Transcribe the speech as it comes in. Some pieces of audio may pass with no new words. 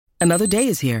Another day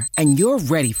is here, and you're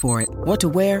ready for it. What to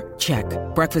wear? Check.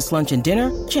 Breakfast, lunch, and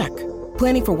dinner? Check.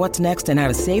 Planning for what's next and how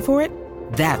to save for it?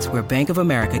 That's where Bank of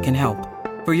America can help.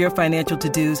 For your financial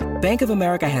to-dos, Bank of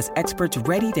America has experts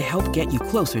ready to help get you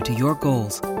closer to your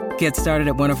goals. Get started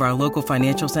at one of our local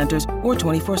financial centers or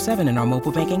 24/7 in our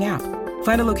mobile banking app.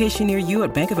 Find a location near you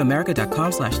at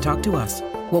bankofamerica.com/talktous.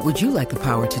 What would you like the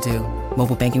power to do?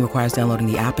 Mobile banking requires downloading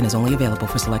the app and is only available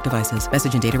for select devices.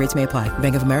 Message and data rates may apply.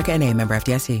 Bank of America N.A., member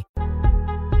FDIC.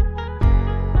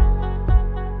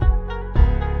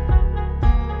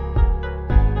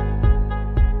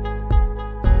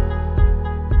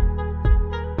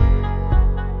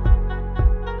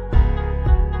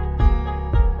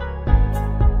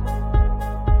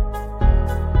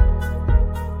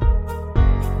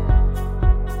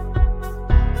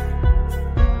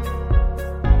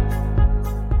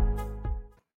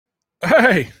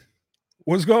 Hey,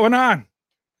 what's going on?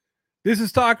 This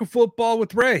is Talking Football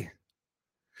with Ray.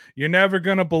 You're never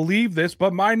going to believe this,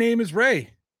 but my name is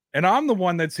Ray, and I'm the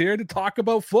one that's here to talk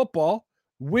about football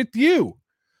with you.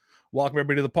 Welcome,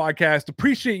 everybody, to the podcast.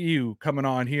 Appreciate you coming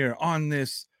on here on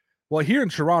this, well, here in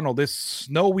Toronto, this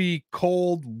snowy,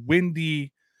 cold,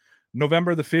 windy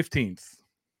November the 15th.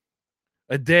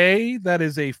 A day that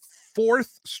is a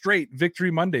fourth straight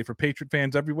Victory Monday for Patriot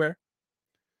fans everywhere.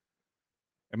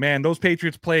 And man, those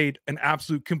Patriots played an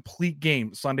absolute complete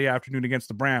game Sunday afternoon against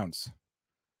the Browns.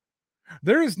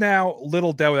 There is now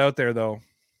little doubt out there, though,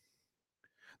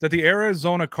 that the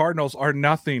Arizona Cardinals are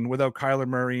nothing without Kyler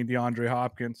Murray and DeAndre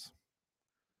Hopkins.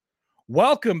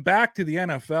 Welcome back to the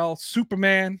NFL.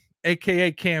 Superman,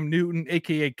 a.k.a. Cam Newton,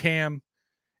 a.k.a. Cam,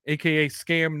 a.k.a.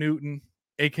 Scam Newton,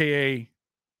 a.k.a.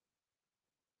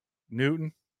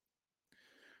 Newton.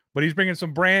 But he's bringing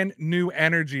some brand new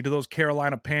energy to those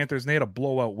Carolina Panthers, and they had a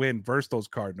blowout win versus those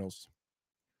Cardinals.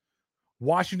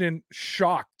 Washington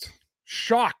shocked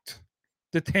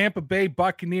the Tampa Bay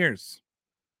Buccaneers.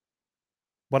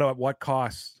 But at what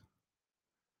cost?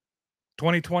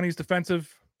 2020's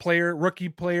defensive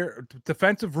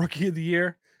rookie of the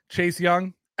year, Chase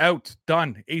Young, out,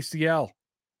 done, ACL.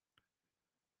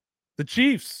 The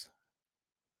Chiefs.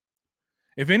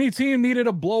 If any team needed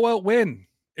a blowout win,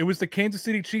 it was the Kansas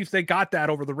City Chiefs. They got that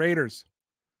over the Raiders.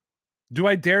 Do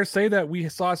I dare say that we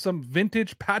saw some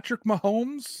vintage Patrick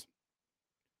Mahomes?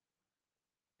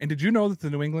 And did you know that the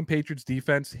New England Patriots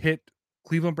defense hit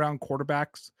Cleveland Brown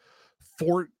quarterbacks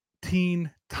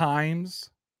 14 times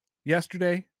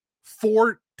yesterday?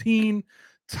 14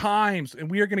 times. And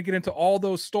we are going to get into all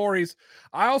those stories.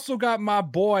 I also got my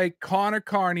boy Conor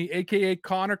Carney, aka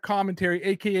Conor Commentary,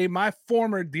 aka my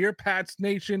former Dear Pats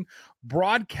Nation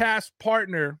broadcast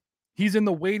partner. He's in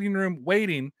the waiting room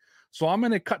waiting. So I'm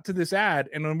going to cut to this ad,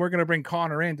 and then we're going to bring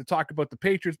Conor in to talk about the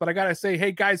Patriots. But I got to say,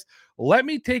 hey guys, let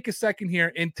me take a second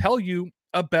here and tell you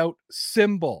about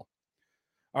Symbol.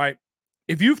 All right.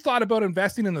 If you've thought about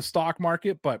investing in the stock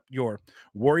market, but you're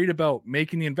worried about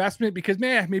making the investment because,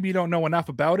 maybe you don't know enough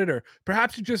about it, or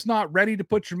perhaps you're just not ready to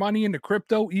put your money into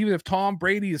crypto, even if Tom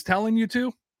Brady is telling you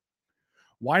to,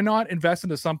 why not invest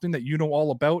into something that you know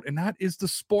all about? And that is the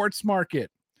sports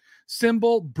market.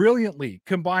 Symbol brilliantly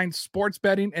combines sports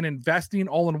betting and investing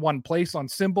all in one place. On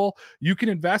Symbol, you can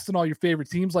invest in all your favorite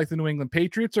teams like the New England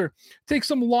Patriots, or take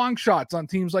some long shots on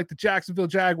teams like the Jacksonville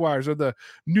Jaguars or the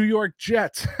New York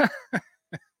Jets.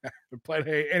 But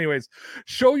hey, anyways,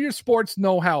 show your sports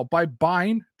know-how by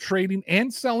buying, trading,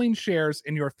 and selling shares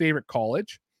in your favorite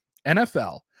college,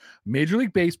 NFL, Major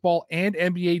League Baseball, and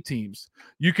NBA teams.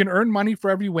 You can earn money for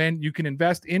every win. You can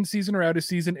invest in season or out of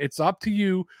season. It's up to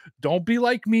you. Don't be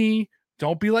like me.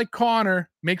 Don't be like Conor.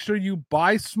 Make sure you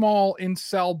buy small and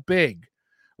sell big.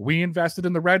 We invested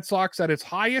in the Red Sox at its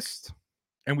highest,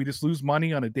 and we just lose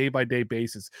money on a day-by-day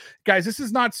basis. Guys, this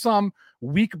is not some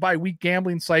week-by-week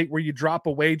gambling site where you drop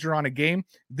a wager on a game.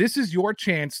 This is your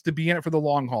chance to be in it for the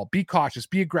long haul. Be cautious,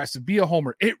 be aggressive, be a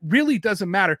homer. It really doesn't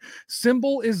matter.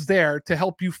 Symbol is there to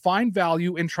help you find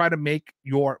value and try to make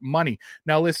your money.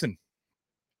 Now, listen,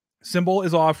 Symbol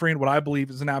is offering what I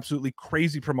believe is an absolutely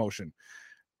crazy promotion.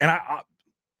 And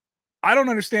I don't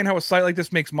understand how a site like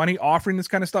this makes money offering this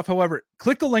kind of stuff. However,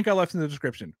 click the link I left in the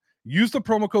description. Use the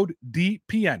promo code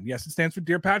DPN. Yes, it stands for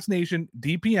Dear Pats Nation,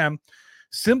 DPM.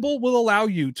 Symbol will allow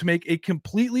you to make a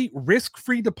completely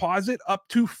risk-free deposit up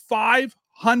to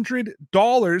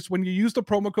 $500 when you use the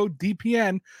promo code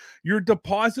DPN. Your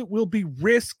deposit will be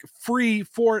risk-free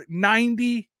for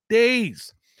 90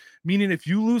 days. Meaning if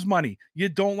you lose money, you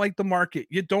don't like the market,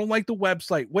 you don't like the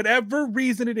website, whatever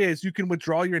reason it is, you can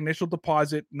withdraw your initial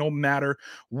deposit no matter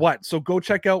what. So go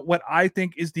check out what I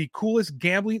think is the coolest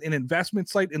gambling and investment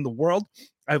site in the world.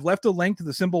 I've left a link to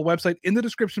the Symbol website in the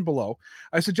description below.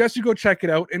 I suggest you go check it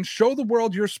out and show the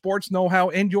world your sports know-how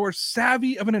and your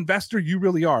savvy of an investor you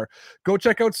really are. Go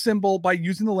check out Symbol by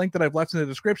using the link that I've left in the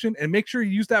description, and make sure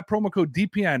you use that promo code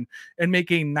DPN and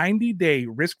make a 90-day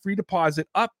risk-free deposit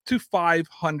up to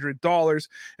 $500.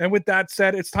 And with that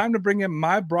said, it's time to bring in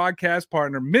my broadcast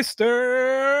partner,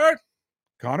 Mr.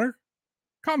 Conor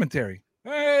Commentary.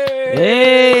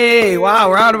 Hey,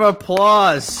 wow, round of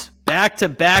applause.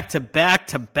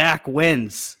 Back-to-back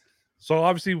wins. So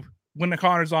obviously, when the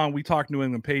Conor's on, we talk New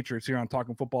England Patriots here on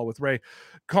Talking Football with Ray.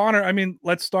 Conor, I mean,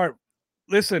 let's start.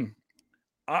 Listen,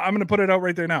 I'm going to put it out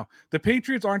right there now. The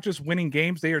Patriots aren't just winning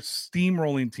games. They are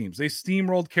steamrolling teams. They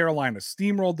steamrolled Carolina,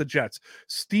 steamrolled the Jets,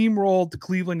 steamrolled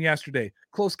Cleveland yesterday.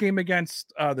 Close game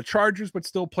against the Chargers, but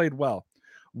still played well.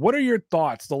 What are your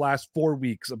thoughts the last 4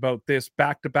 weeks about this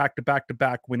back-to-back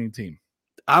winning team?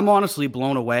 I'm honestly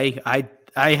blown away.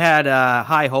 I had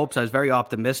high hopes. I was very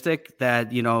optimistic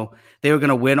that, they were going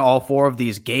to win all 4 of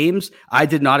these games. I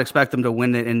did not expect them to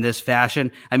win it in this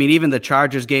fashion. I mean, even the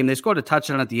Chargers game, they scored a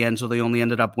touchdown at the end, so they only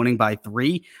ended up winning by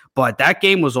 3. But that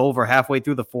game was over halfway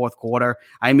through the fourth quarter.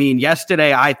 I mean,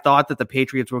 yesterday I thought that the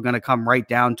Patriots were going to come right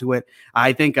down to it.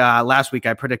 I think last week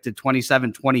I predicted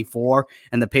 27-24,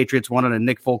 and the Patriots won on a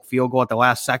Nick Folk field goal at the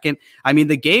last second. I mean,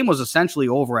 the game was essentially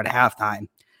over at halftime.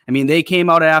 I mean, they came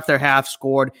out after half,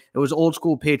 scored. It was old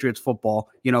school Patriots football.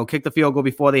 Kick the field goal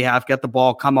before they half, get the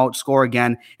ball, come out, score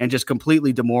again, and just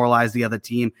completely demoralize the other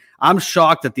team. I'm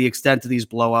shocked at the extent of these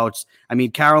blowouts. I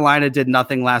mean, Carolina did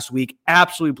nothing last week.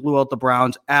 Absolutely blew out the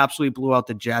Browns. Absolutely blew out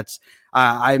the Jets.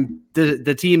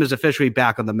 The team is officially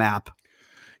back on the map.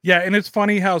 Yeah, and it's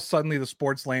funny how suddenly the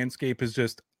sports landscape is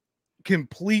just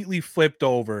completely flipped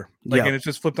over. And it's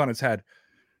just flipped on its head.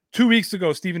 2 weeks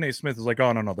ago, Stephen A. Smith is like,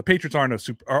 "Oh no, the Patriots aren't a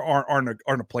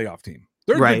playoff team.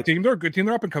 They're a good team. They're a good team.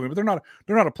 They're up and coming, but they're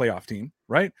not a playoff team,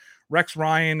 right?" Rex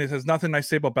Ryan has nothing nice to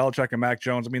say about Belichick and Mac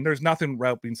Jones. I mean, there's nothing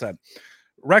being said.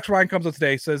 Rex Ryan comes up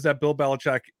today, says that Bill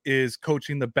Belichick is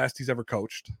coaching the best he's ever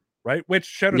coached, right? Which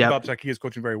shout out to Belichick, he is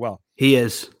coaching very well. He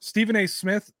is. Stephen A.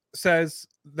 Smith says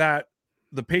that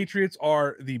the Patriots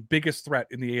are the biggest threat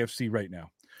in the AFC right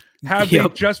now. Have they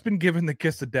just been given the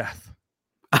kiss of death?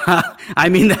 I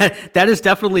mean, that is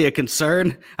definitely a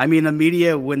concern. I mean, the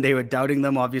media, when they were doubting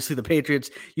them, obviously the Patriots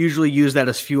usually use that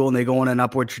as fuel and they go on an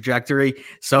upward trajectory.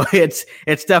 So it's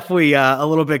definitely a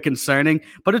little bit concerning,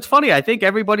 but it's funny. I think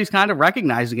everybody's kind of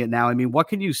recognizing it now. I mean, what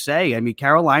can you say? I mean,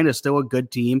 Carolina is still a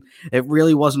good team. It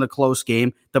really wasn't a close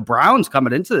game. The Browns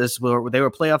coming into this, they were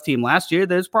a playoff team last year.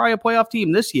 There's probably a playoff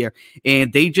team this year,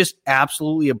 and they just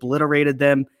absolutely obliterated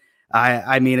them.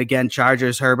 I mean, again,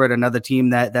 Chargers, Herbert, another team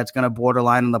that's going to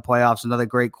borderline in the playoffs, another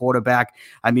great quarterback.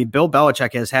 I mean, Bill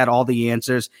Belichick has had all the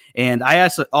answers. And I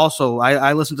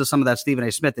listened to some of that Stephen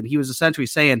A. Smith, and he was essentially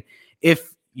saying,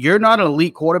 if you're not an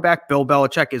elite quarterback, Bill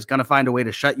Belichick is going to find a way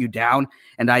to shut you down.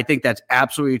 And I think that's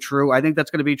absolutely true. I think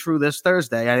that's going to be true this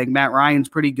Thursday. I think Matt Ryan's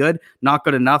pretty good, not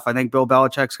good enough. I think Bill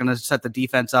Belichick's going to set the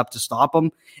defense up to stop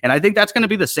him. And I think that's going to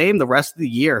be the same the rest of the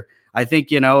year. I think,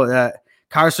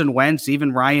 Carson Wentz,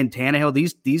 even Ryan Tannehill,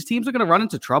 these teams are going to run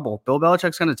into trouble. Bill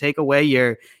Belichick's going to take away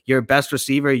your best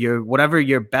receiver, your whatever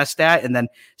you're best at, and then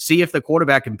see if the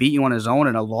quarterback can beat you on his own,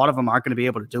 and a lot of them aren't going to be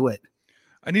able to do it.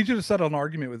 I need you to settle an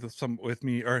argument with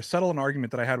me, or settle an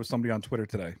argument that I had with somebody on Twitter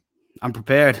today. I'm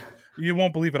prepared. You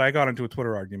won't believe it. I got into a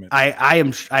Twitter argument. I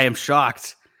am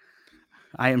shocked.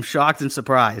 I am shocked and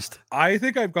surprised. I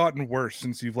think I've gotten worse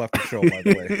since you've left the show, by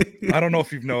the way. I don't know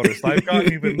if you've noticed. I've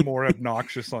gotten even more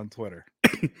obnoxious on Twitter.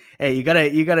 Hey, you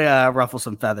gotta ruffle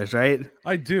some feathers, right?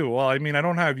 I do. Well, I mean, I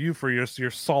don't have you for your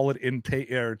solid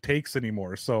takes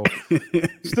anymore. So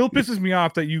still pisses me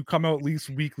off that you come out at least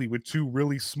weekly with 2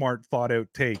 really smart, thought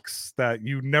out takes that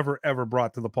you never ever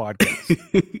brought to the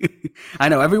podcast. I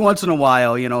know every once in a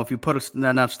while, if you put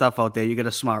enough stuff out there, you get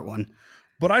a smart one.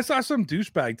 But I saw some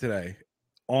douchebag today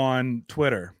on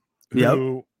Twitter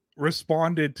who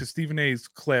responded to Stephen A's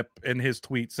clip and his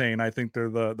tweet saying, I think they're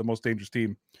the most dangerous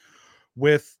team,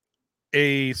 with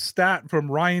a stat from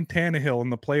Ryan Tannehill in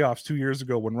the playoffs 2 years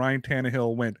ago when Ryan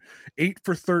Tannehill went 8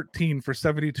 for 13 for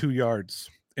 72 yards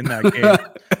in that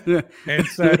game and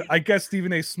said, I guess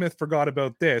Stephen A. Smith forgot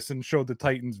about this and showed the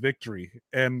Titans victory.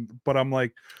 But I'm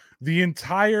like, the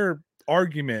entire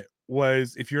argument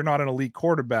was, if you're not an elite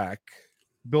quarterback,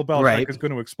 Bill Belichick is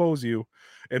going to expose you.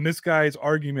 And this guy's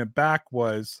argument back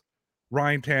was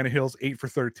Ryan Tannehill's 8 for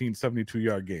 13,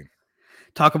 72-yard game.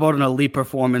 Talk about an elite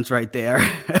performance right there.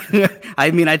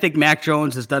 I mean, I think Mac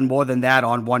Jones has done more than that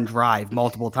on one drive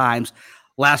multiple times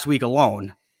last week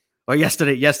alone. or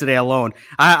yesterday alone.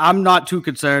 I'm not too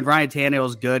concerned. Ryan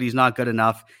Tannehill's good. He's not good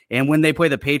enough. And when they play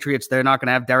the Patriots, they're not going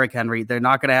to have Derrick Henry. They're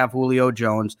not going to have Julio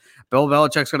Jones. Bill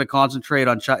Belichick's going to concentrate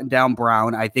on shutting down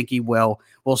Brown. I think he will.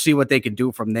 We'll see what they can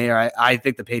do from there. I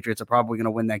think the Patriots are probably going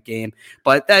to win that game.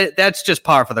 But that's just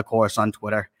par for the course on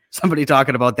Twitter. Somebody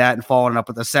talking about that and following up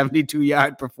with a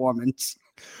 72-yard performance.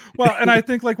 Well, and I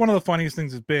think like one of the funniest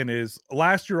things has been is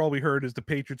last year all we heard is the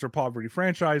Patriots are poverty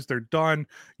franchise. They're done.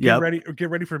 Get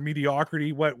ready for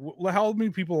mediocrity. How many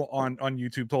people on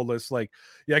YouTube told us like,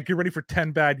 yeah, get ready for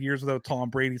 10 bad years without Tom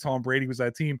Brady. Tom Brady was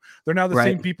that team. They're now the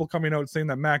same people coming out saying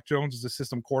that Mac Jones is a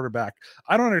system quarterback.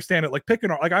 I don't understand it. Like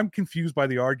I'm confused by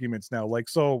the arguments now. Like,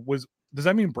 does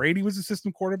that mean Brady was a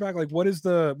system quarterback? Like, what is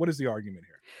the argument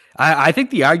here? I think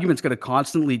the argument's going to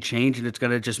constantly change, and it's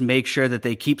going to just make sure that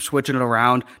they keep switching it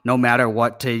around no matter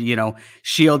what to,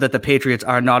 shield that the Patriots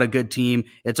are not a good team.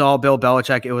 It's all Bill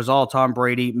Belichick. It was all Tom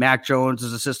Brady. Mac Jones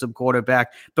is a system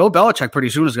quarterback. Bill Belichick pretty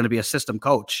soon is going to be a system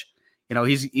coach.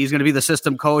 He's going to be the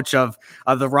system coach of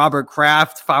the Robert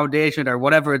Kraft Foundation or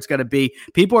whatever it's going to be.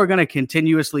 People are going to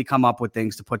continuously come up with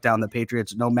things to put down the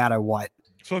Patriots no matter what.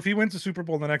 So if he wins the Super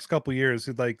Bowl in the next couple of years,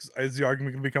 is the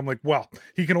argument going to become like, well,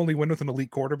 he can only win with an elite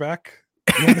quarterback?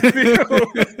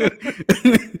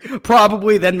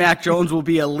 Probably. Then Mac Jones will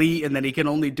be elite, and then he can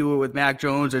only do it with Mac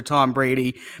Jones or Tom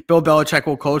Brady. Bill Belichick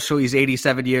will coach till he's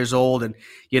 87 years old, and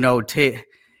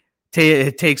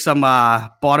take some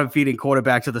bottom feeding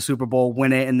quarterback to the Super Bowl,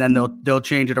 win it, and then they'll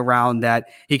change it around that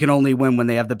he can only win when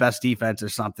they have the best defense or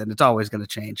something. It's always going to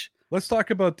change. Let's talk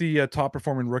about the top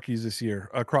performing rookies this year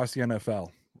across the NFL,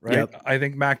 right? Yep. I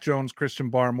think Mac Jones, Christian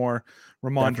Barmore,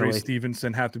 Ramondre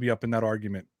Stevenson have to be up in that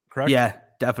argument, correct? Yeah,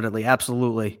 definitely.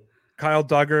 Absolutely. Kyle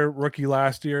Duggar, rookie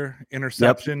last year,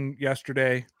 interception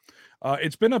yesterday.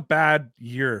 It's been a bad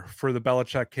year for the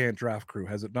Belichick can't draft crew,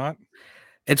 has it not?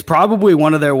 It's probably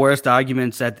one of their worst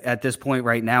arguments at this point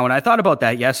right now. And I thought about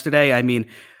that yesterday. I mean,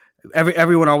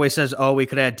 everyone always says, oh, we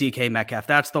could add DK Metcalf.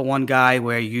 That's the one guy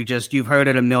where you've heard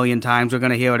it a million times. We're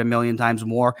going to hear it a million times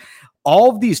more.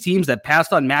 All of these teams that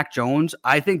passed on Mac Jones,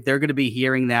 I think they're going to be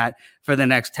hearing that for the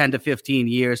next 10 to 15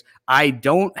 years.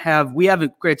 We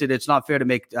haven't, granted, it's not fair to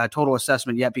make a total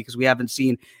assessment yet because we haven't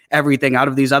seen everything out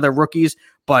of these other rookies.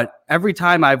 But every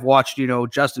time I've watched,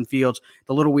 Justin Fields,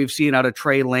 the little we've seen out of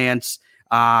Trey Lance,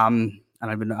 and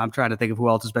I'm trying to think of who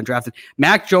else has been drafted.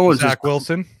 Mac Jones, Zach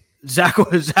Wilson.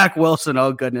 Zach Wilson,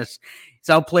 oh goodness. He's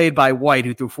outplayed by White,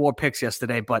 who threw 4 picks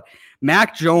yesterday. But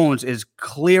Mac Jones is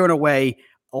clearing away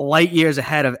light years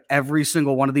ahead of every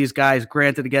single one of these guys.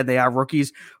 Granted, again, they are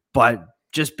rookies, but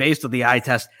just based on the eye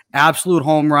test, absolute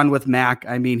home run with Mac.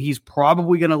 I mean, he's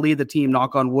probably going to lead the team,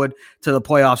 knock on wood, to the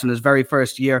playoffs in his very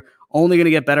first year. Only going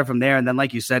to get better from there. And then,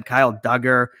 like you said, Kyle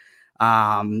Duggar,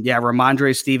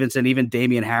 Ramondre Stevenson, even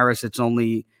Damian Harris. It's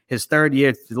only his third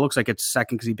year. It looks like it's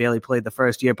second because he barely played the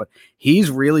first year, but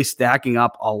he's really stacking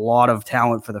up a lot of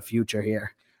talent for the future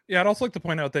here. Yeah, I'd also like to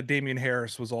point out that Damian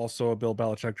Harris was also a Bill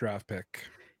Belichick draft pick.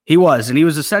 He was, and he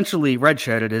was essentially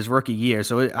redshirted his rookie year.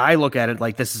 So I look at it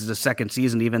like this is his second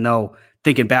season, even though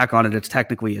thinking back on it, it's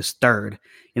technically his third.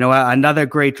 Another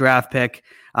great draft pick.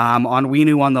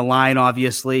 Onwenu on the line,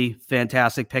 obviously,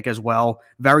 fantastic pick as well.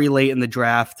 Very late in the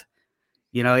draft.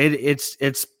 It's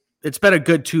been a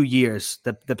good 2 years,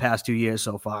 the past 2 years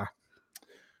so far.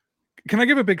 Can I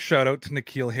give a big shout out to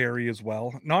N'Keal Harry as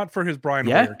well? Not for his Brian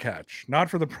Hoyer catch. Not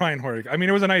for the Brian Hoyer. I mean,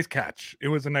 it was a nice catch.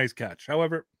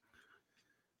 However,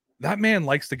 that man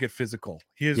likes to get physical.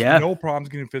 He has no problems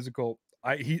getting physical.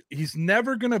 He's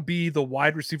never going to be the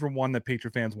wide receiver one that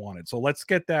Patriot fans wanted. So let's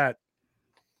get that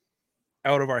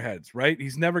out of our heads, right?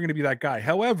 He's never going to be that guy.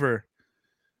 However,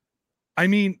 I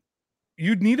mean,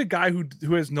 you'd need a guy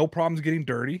who has no problems getting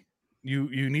dirty.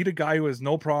 You need a guy who has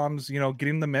no problems, getting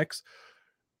in the mix.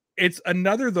 It's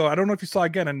another, though, I don't know if you saw,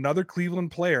 again, another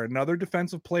Cleveland player, another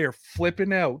defensive player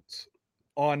flipping out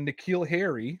on N'Keal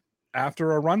Harry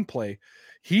after a run play.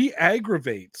 He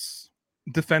aggravates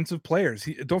defensive players.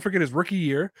 Don't forget his rookie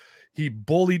year. He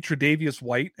bullied Tre'Davious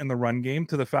White in the run game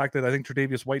to the fact that I think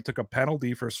Tre'Davious White took a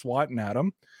penalty for swatting at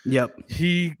him. Yep.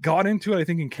 He got into it, I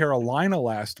think, in Carolina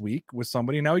last week with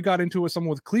somebody. Now he got into it with someone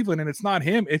with Cleveland, and it's not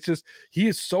him. It's just he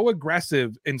is so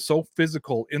aggressive and so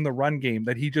physical in the run game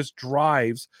that he just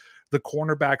drives the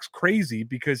cornerbacks crazy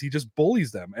because he just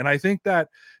bullies them. And I think that,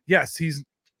 yes,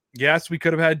 we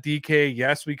could have had DK.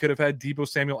 Yes, we could have had Deebo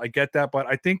Samuel. I get that. But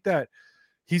I think that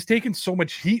he's taken so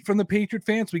much heat from the Patriot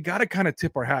fans. We got to kind of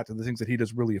tip our hat to the things that he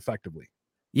does really effectively.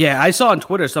 Yeah, I saw on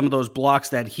Twitter some of those blocks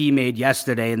that he made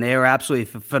yesterday, and they are absolutely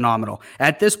phenomenal.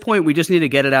 At this point, we just need to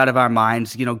get it out of our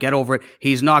minds, get over it.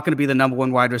 He's not going to be the number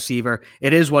one wide receiver.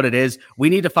 It is what it is. We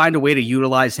need to find a way to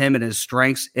utilize him and his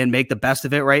strengths and make the best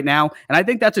of it right now. And I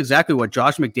think that's exactly what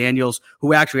Josh McDaniels,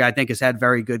 who actually I think has had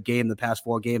very good game the past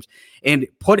 4 games, and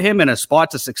put him in a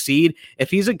spot to succeed. If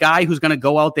he's a guy who's going to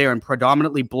go out there and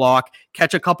predominantly block,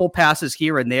 catch a couple passes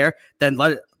here and there, then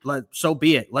so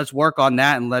be it. Let's work on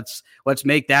that, and let's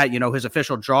make that his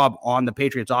official job on the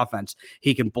Patriots offense.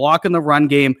 He can block in the run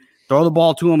game, throw the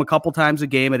ball to him a couple times a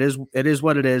game. It is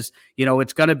what it is.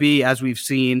 It's going to be, as we've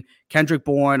seen, Kendrick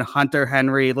Bourne, Hunter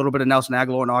Henry, a little bit of Nelson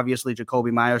Aguilar, and obviously Jacoby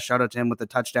Myers. Shout out to him with the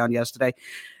touchdown yesterday.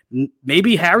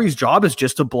 Maybe Harry's job is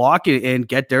just to block and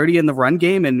get dirty in the run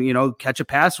game and catch a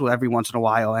pass every once in a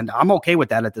while, and I'm okay with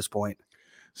that at this point.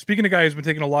 Speaking of guy who's been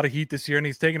taking a lot of heat this year, and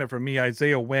he's taking it from me,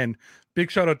 Isaiah Wynn. Big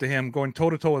shout out to him, going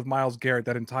toe-to-toe with Myles Garrett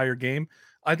that entire game.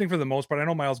 I think for the most part, I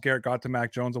know Myles Garrett got to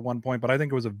Mac Jones at one point, but I think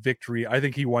it was a victory. I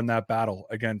think he won that battle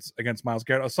against Myles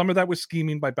Garrett. Some of that was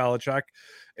scheming by Belichick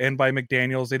and by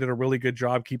McDaniels. They did a really good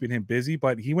job keeping him busy,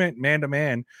 but he went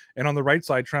man-to-man. And on the right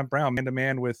side, Trent Brown,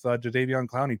 man-to-man with Jadeveon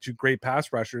Clowney, 2 great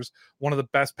pass rushers, one of the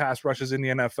best pass rushes in the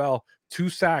NFL, 2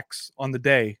 sacks on the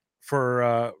day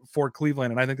for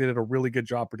Cleveland, and I think they did a really good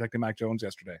job protecting Mac Jones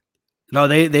yesterday. No,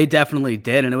 they definitely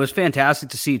did, and it was fantastic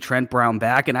to see Trent Brown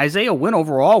back. And Isaiah Wynn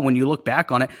overall, when you look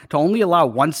back on it, to only allow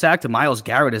 1 sack to Myles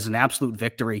Garrett is an absolute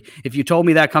victory. If you told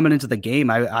me that coming into the game,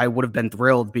 I would have been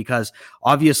thrilled, because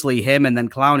obviously him and then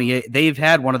Clowney, they've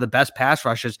had one of the best pass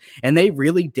rushes, and they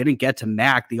really didn't get to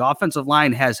Mac. The offensive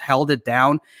line has held it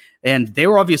down, and they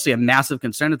were obviously a massive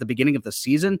concern at the beginning of the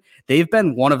season. They've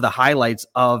been one of the highlights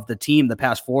of the team the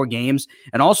past 4 games.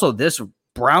 And also this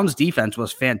Browns defense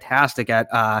was fantastic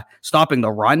at stopping the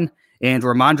run. And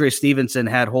Ramondre Stevenson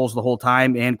had holes the whole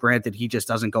time. And granted, he just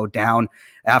doesn't go down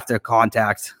after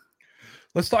contact.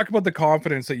 Let's talk about the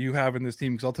confidence that you have in this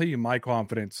team, because I'll tell you my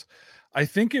confidence. I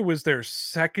think it was their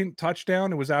second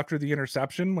touchdown. It was after the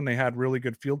interception when they had really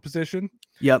good field position.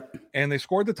 Yep. And they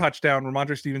scored the touchdown.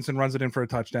 Ramondre Stevenson runs it in for a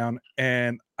touchdown.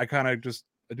 And I kind of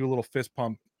I do a little fist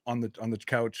pump on the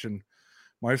couch, and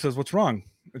my wife says, "What's wrong?"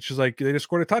 And she's like, "They just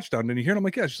scored a touchdown. Didn't you hear it?" I'm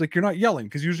like, "Yeah." She's like, "You're not yelling."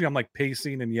 Because usually I'm like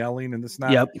pacing and yelling and this and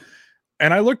that. Yep.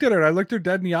 And I looked at her. I looked her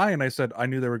dead in the eye, and I said, "I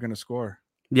knew they were going to score."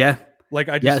 Yeah. Like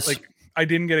I just I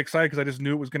didn't get excited because I just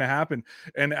knew it was going to happen.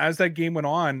 And as that game went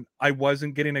on, I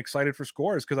wasn't getting excited for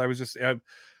scores because I was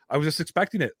just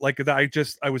expecting it. Like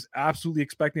I was absolutely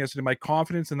expecting yesterday. My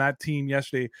confidence in that team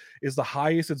yesterday is the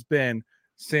highest it's been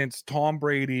since Tom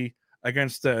Brady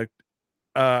against the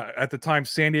at the time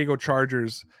San Diego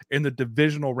Chargers in the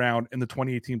divisional round in the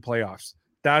 2018 playoffs.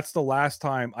 That's the last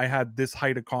time I had this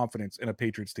height of confidence in a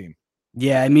Patriots team.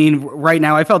 Yeah, I mean, right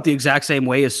now I felt the exact same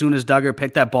way. As soon as Duggar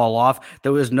picked that ball off,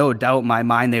 there was no doubt in my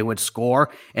mind they would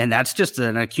score. And that's just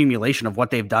an accumulation of what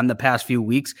they've done the past few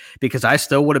weeks, because I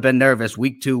still would have been nervous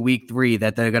week 2, week 3,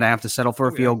 that they're going to have to settle for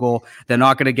a field goal. They're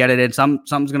not going to get it in.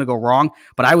 Something's going to go wrong.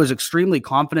 But I was extremely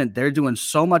confident. They're doing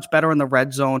so much better in the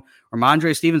red zone.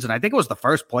 Ramondre Stevenson, I think it was the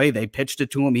first play. They pitched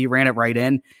it to him. He ran it right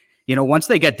in. Once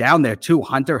they get down there too,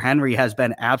 Hunter Henry has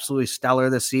been absolutely stellar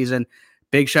this season.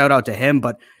 Big shout out to him.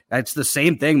 But it's the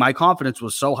same thing. My confidence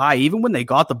was so high. Even when they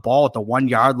got the ball at the 1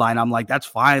 yard line, I'm like, that's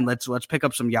fine. Let's pick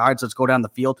up some yards. Let's go down the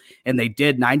field. And they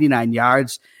did 99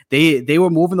 yards. They were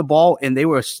moving the ball, and they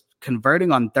were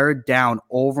converting on third down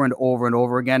over and over and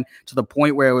over again, to the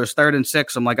point where it was 3rd and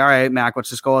 6. I'm like, all right, Mac, let's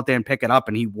just go out there and pick it up.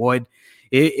 And he would.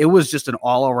 It was just an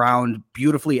all around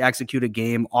beautifully executed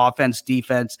game. Offense,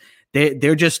 defense.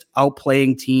 They're just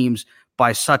outplaying teams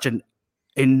by such an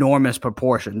enormous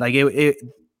proportion. Like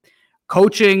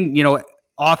coaching,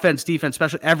 offense, defense,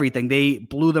 special, everything. They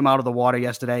blew them out of the water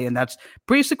yesterday, and that's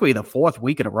basically the 4th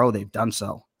week in a row they've done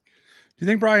so. Do you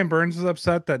think Brian Burns is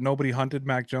upset that nobody hunted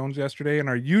Mac Jones yesterday? And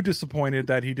are you disappointed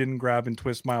that he didn't grab and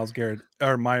twist Myles Garrett's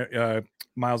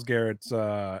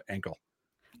ankle?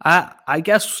 I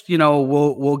guess,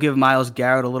 we'll give Myles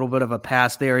Garrett a little bit of a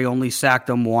pass there. He only sacked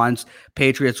him once.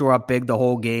 Patriots were up big the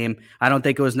whole game. I don't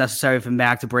think it was necessary for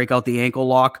Mac to break out the ankle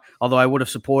lock, although I would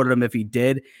have supported him if he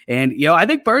did. And, I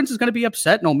think Burns is going to be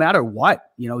upset no matter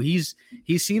what.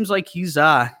 He seems like he's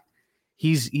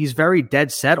very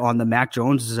dead set on the Mac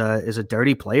Jones is a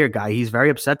dirty player guy. He's very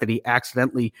upset that he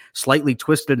accidentally slightly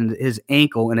twisted his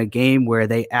ankle in a game where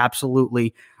they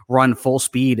absolutely run full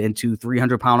speed into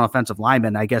 300-pound offensive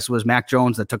linemen. I guess it was Mac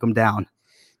Jones that took him down.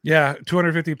 Yeah,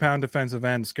 250-pound defensive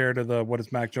end, scared of what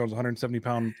is Mac Jones,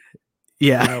 170-pound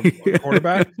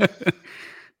quarterback.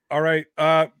 All right,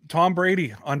 Tom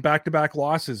Brady on back-to-back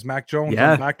losses. Mac Jones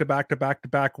on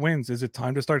back-to-back wins. Is it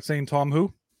time to start saying Tom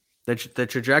who? The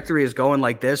trajectory is going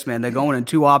like this, man. They're going in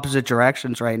two opposite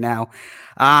directions right now.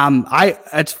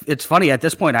 It's funny at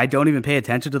this point. I don't even pay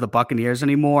attention to the Buccaneers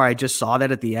anymore. I just saw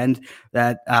that at the end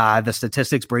that the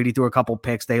statistics, Brady threw a couple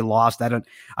picks, they lost. I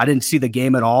didn't see the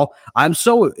game at all. I'm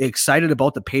so excited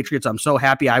about the Patriots. I'm so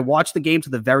happy. I watched the game to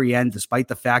the very end, despite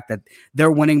the fact that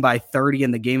they're winning by 30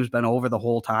 and the game's been over the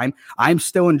whole time. I'm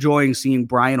still enjoying seeing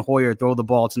Brian Hoyer throw the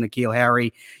ball to N'Keal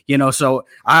Harry. So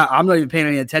I'm not even paying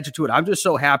any attention to it. I'm just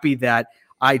so happy that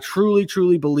I truly,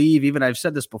 truly believe, even I've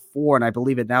said this before, and I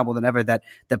believe it now more than ever, that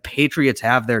the Patriots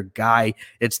have their guy.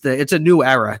 It's a new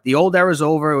era. The old era is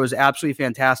over. It was absolutely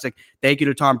fantastic. Thank you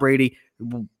to Tom Brady.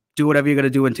 Do whatever you're going to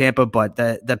do in Tampa, but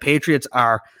the Patriots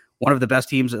are one of the best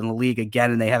teams in the league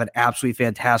again, and they have an absolutely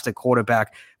fantastic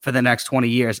quarterback for the next 20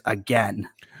 years again.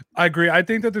 I agree. I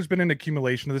think that there's been an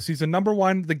accumulation of the season. Number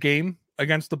one, the game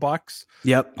against the Bucs.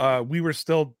 Yep. We were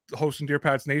still hosting Dear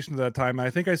Pats Nation at that time. And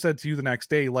I think I said to you the next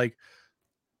day, like,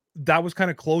 that was kind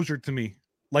of closure to me.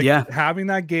 Like, having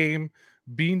that game,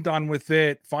 being done with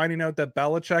it, finding out that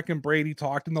Belichick and Brady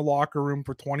talked in the locker room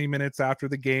for 20 minutes after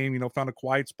the game, found a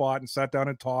quiet spot and sat down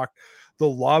and talked. The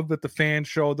love that the fans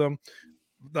showed them.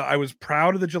 I was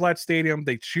proud of the Gillette Stadium.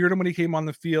 They cheered him when he came on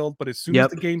the field, but as soon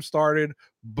as the game started,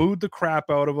 booed the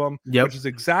crap out of him, which is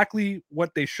exactly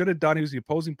what they should have done. He was the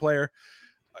opposing player.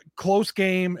 Close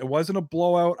game. It wasn't a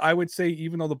blowout. I would say,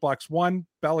 even though the Bucs won,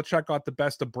 Belichick got the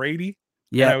best of Brady.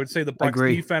 Yeah, I would say the Bucs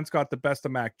defense got the best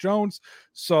of Mac Jones.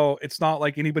 So it's not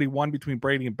like anybody won between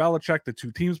Brady and Belichick. The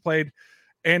two teams played.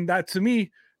 And that, to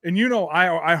me, and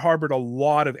I harbored a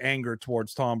lot of anger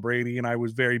towards Tom Brady, and I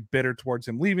was very bitter towards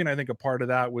him leaving. I think a part of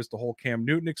that was the whole Cam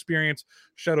Newton experience.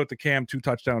 Shout out to Cam, 2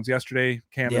 touchdowns yesterday.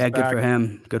 Cam is back.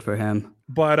 Good for him.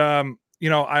 But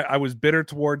I was bitter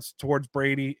towards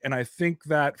Brady, and I think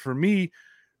that for me,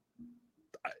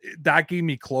 that gave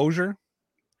me closure.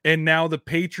 And now the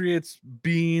Patriots,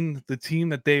 being the team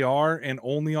that they are and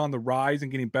only on the rise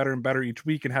and getting better and better each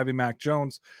week, and having Mac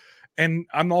Jones. And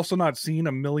I'm also not seeing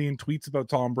a million tweets about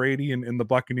Tom Brady and the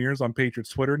Buccaneers on Patriots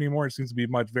Twitter anymore. It seems to be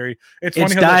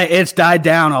it's died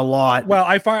down a lot. Well,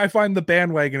 I find the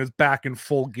bandwagon is back in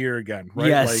full gear again, right?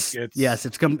 Yes,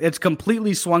 it's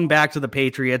completely swung back to the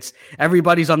Patriots.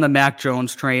 Everybody's on the Mac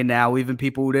Jones train now, even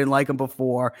people who didn't like him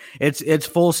before. It's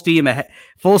full steam ahead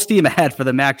for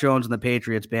the Mac Jones and the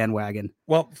Patriots bandwagon.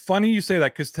 Well, funny you say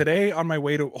that, because today on my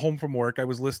way home from work, I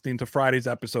was listening to Friday's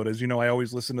episode. As you know, I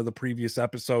always listen to the previous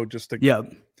episode just to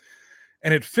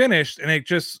and it finished, and it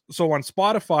just, so on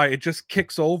Spotify, it just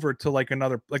kicks over to like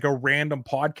a random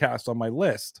podcast on my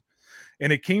list.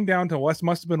 And it came down to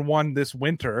must have been one this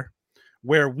winter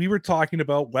where we were talking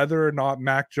about whether or not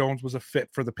Mac Jones was a fit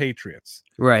for the Patriots.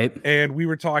 Right. And we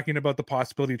were talking about the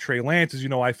possibility of Trey Lance. As you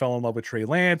know, I fell in love with Trey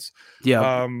Lance.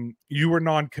 Yeah. You were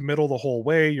non-committal the whole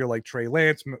way. You're like, Trey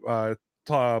Lance, Mac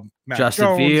Justin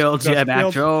Jones, Fields,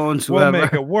 Mac Jones, we'll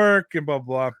make it work, and blah,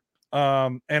 blah.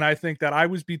 And I think that I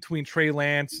was between Trey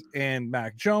Lance and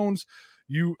Mac Jones.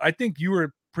 I think you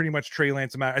were pretty much Trey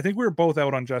Lance and Mac. I think we were both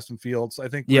out on Justin Fields. I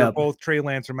think we were both Trey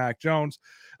Lance or Mac Jones.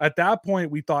 At that point,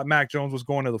 we thought Mac Jones was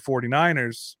going to the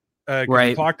 49ers.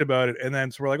 We talked about it. And then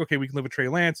so we're like, okay, we can live with Trey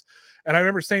Lance. And I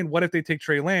remember saying, what if they take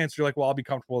Trey Lance? You're like, well, I'll be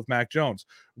comfortable with Mac Jones.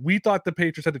 We thought the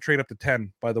Patriots had to trade up to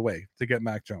 10, by the way, to get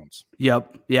Mac Jones.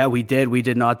 Yep. Yeah, we did. We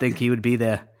did not think he would be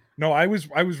there. No, I was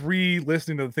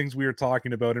re-listening to the things we were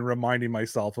talking about and reminding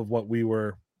myself of what we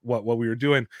were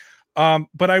doing.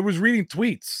 But I was reading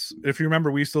tweets. If you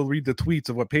remember, we still read the tweets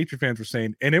of what Patriot fans were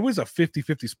saying, and it was a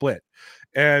 50-50 split.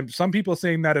 And some people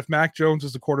saying that if Mac Jones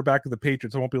is the quarterback of the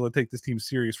Patriots, I won't be able to take this team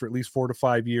serious for at least 4 to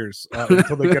 5 years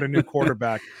until they get a new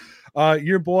quarterback.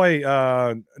 Your boy,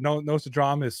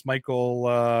 Nostradamus, Michael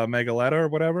Magaletta or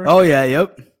whatever. Oh yeah,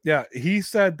 yep. Yeah, he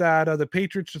said that the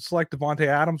Patriots should select Devontae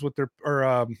Adams with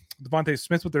Devontae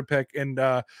Smith with their pick, and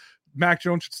Mac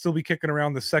Jones should still be kicking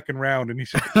around the second round, and he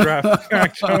should draft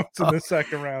Mac Jones in the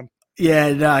second round.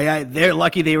 Yeah, no, they're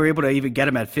lucky they were able to even get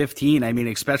him at 15. I mean,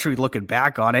 especially looking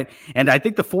back on it. And I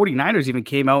think the 49ers even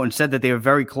came out and said that they were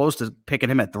very close to picking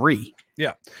him at 3.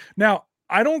 Yeah. Now,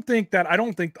 I don't think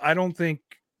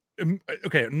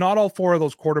okay, not all 4 of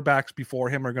those quarterbacks before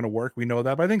him are going to work. We know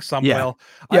that, but I think some will.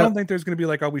 I don't think there's going to be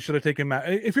like, oh, we should have taken Mac.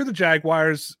 If you're the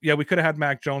Jaguars, we could have had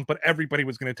Mac Jones, but everybody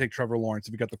was going to take Trevor Lawrence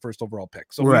if you got the first overall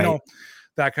pick. So we know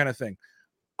that kind of thing.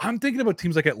 I'm thinking about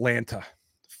teams like Atlanta,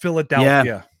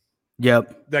 Philadelphia,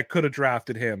 that could have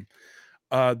drafted him.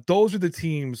 Those are the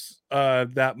teams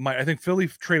that I think Philly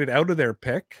traded out of their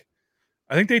pick.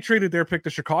 I think they traded their pick to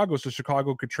Chicago so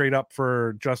Chicago could trade up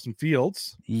for Justin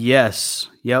Fields. Yes.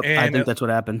 Yep. And I think that's what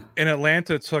happened. In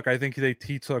Atlanta took, I think they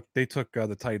took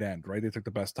the tight end, right? They took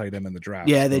the best tight end in the draft.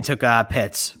 Yeah, they took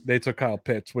Pitts. They took Kyle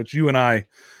Pitts, which you and I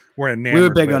were enamored. We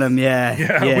were big with. on him,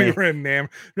 yeah. We were enamored.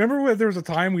 Remember when there was a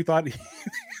time we thought? Do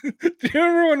you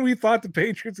remember when we thought the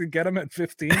Patriots would get him at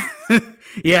 15?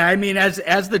 Yeah, I mean,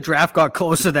 as the draft got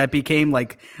closer, that became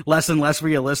like less and less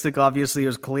realistic. Obviously, it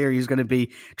was clear he's going to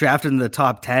be drafted in the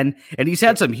top 10, and he's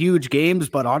had some huge games.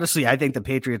 But honestly, I think the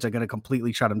Patriots are going to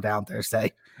completely shut him down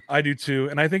Thursday. I do too,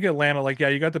 and I think Atlanta,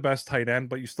 you got the best tight end,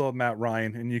 but you still have Matt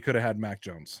Ryan, and you could have had Mac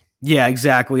Jones. Yeah,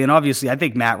 exactly. And obviously, I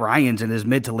think Matt Ryan's in his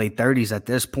mid to late 30s at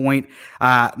this point.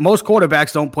 Most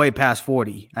quarterbacks don't play past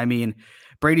 40. I mean,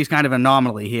 Brady's kind of an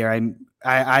anomaly here.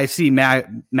 I see Matt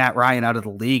Ryan out of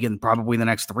the league in probably the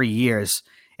next 3 years,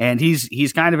 and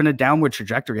he's kind of in a downward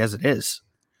trajectory as it is.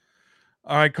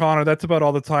 All right, Connor, that's about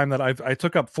all the time that I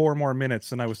took up 4 more minutes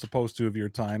than I was supposed to of your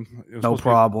time. It was no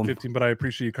problem. 15, but I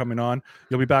appreciate you coming on.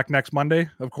 You'll be back next Monday,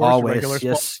 of course.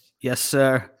 Always. Yes,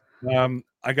 sir.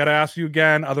 I got to ask you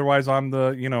again. Otherwise, I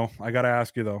got to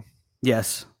ask you though.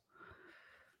 Yes.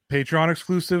 Patreon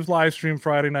exclusive live stream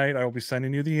Friday night. I will be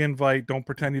sending you the invite. Don't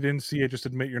pretend you didn't see it. Just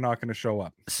admit you're not going to show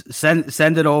up. Send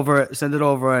it over. Send it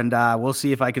over, and we'll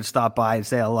see if I can stop by and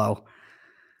say hello.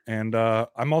 And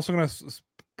I'm also going to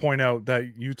point out that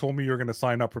you told me you were going to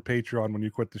sign up for Patreon when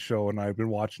you quit the show, and I've been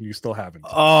watching. You still haven't.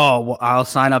 Oh, well, I'll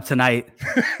sign up tonight.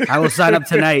 I will sign up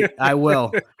tonight. I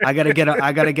will. I gotta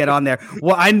get on there.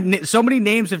 Well, so many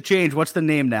names have changed. What's the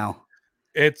name now?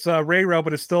 It's Ray Rel,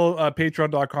 but it's still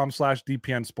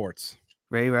patreon.com/DPN Sports.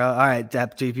 Ray Rel. All right,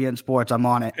 DPN Sports. I'm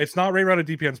on it. It's not Ray Rel to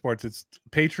DPN Sports. It's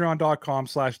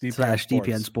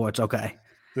patreon.com/DPN Sports. Okay.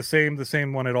 The same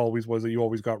one it always was that you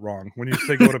always got wrong. When you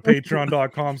say go to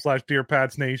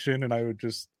patreon.com/DearPatsNation, and I would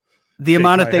just the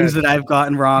amount of things that I've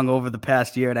gotten wrong over the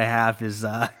past year and a half is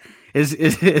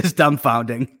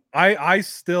dumbfounding. I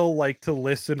still like to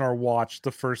listen or watch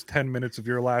the first 10 minutes of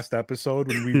your last episode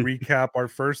when we recap our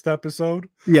first episode.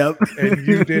 Yep. And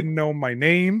you didn't know my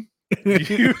name.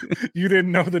 You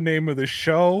didn't know the name of the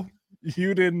show.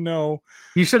 You didn't know.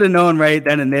 You should have known right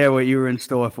then and there what you were in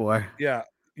store for. Yeah.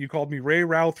 You called me Ray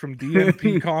Routh from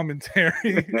DNP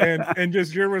Commentary, and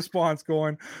just your response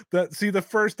going that. See, the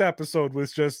first episode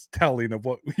was just telling of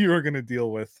what you were going to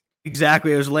deal with.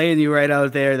 Exactly. It was laying you right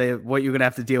out there, what you're going to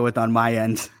have to deal with on my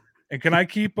end. And can I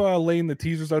keep laying the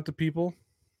teasers out to people?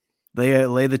 They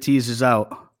lay the teasers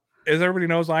out. As everybody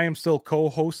knows, I am still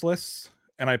co-hostless,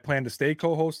 and I plan to stay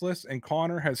co-hostless. And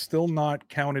Connor has still not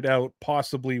counted out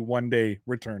possibly one day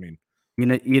returning.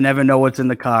 You never know what's in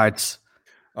the cards.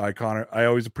 All right, Connor, I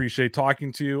always appreciate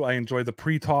talking to you. I enjoy the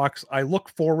pre-talks. I look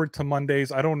forward to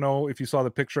Mondays. I don't know if you saw the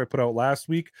picture I put out last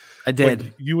week. I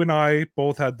did. You and I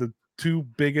both had the 2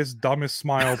 biggest, dumbest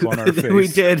smiles on our face. We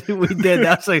did.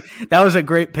 That was a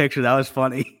great picture. That was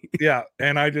funny. Yeah,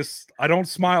 and I don't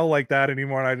smile like that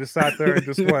anymore. And I just sat there and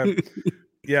just went,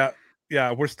 yeah,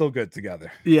 we're still good together.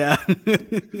 Yeah.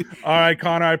 All right,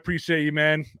 Connor, I appreciate you,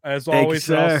 man. As always,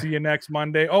 I'll see you next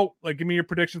Monday. Oh, give me your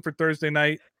prediction for Thursday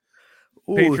night.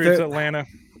 Patriots, Atlanta.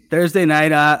 Thursday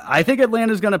night. I think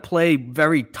Atlanta's going to play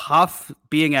very tough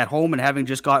being at home and having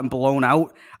just gotten blown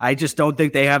out. I just don't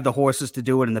think they have the horses to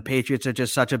do it, and the Patriots are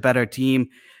just such a better team.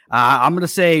 I'm going to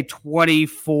say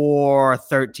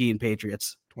 24-13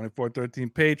 Patriots.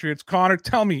 24-13 Patriots. Connor,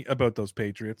 tell me about those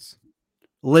Patriots.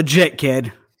 Legit,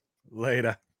 kid.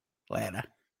 Later.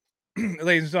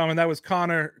 Ladies and gentlemen, that was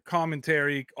Conor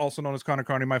Commentary, also known as Conor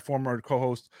Carney, my former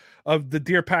co-host of the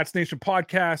Dear Pats Nation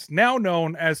podcast, now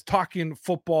known as Talking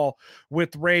Football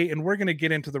with Ray. And we're going to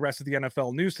get into the rest of the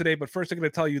NFL news today. But first, I'm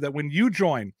going to tell you that when you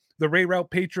join the Ray Route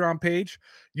Patreon page,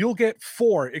 you'll get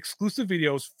 4 exclusive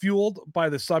videos fueled by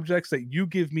the subjects that you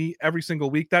give me every single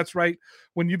week. That's right.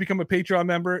 When you become a Patreon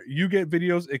member, you get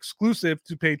videos exclusive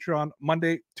to Patreon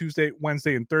Monday, Tuesday,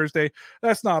 Wednesday, and Thursday.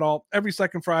 That's not all. Every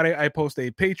second Friday, I post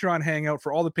a Patreon hangout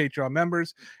for all the Patreon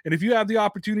members. And if you have the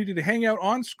opportunity to hang out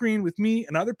on screen with me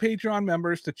and other Patreon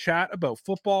members to chat about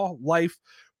football, life,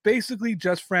 basically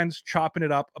just friends chopping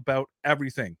it up about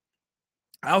everything.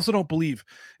 I also don't believe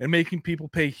in making people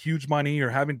pay huge money or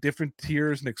having different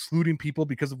tiers and excluding people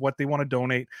because of what they want to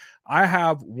donate. I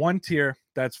have one tier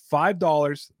that's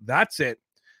 $5. That's it.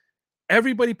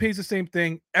 Everybody pays the same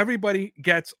thing. Everybody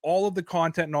gets all of the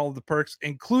content and all of the perks,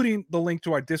 including the link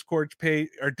to our Discord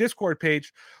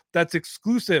page that's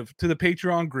exclusive to the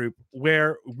Patreon group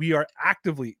where we are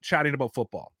actively chatting about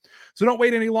football. So don't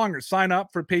wait any longer. Sign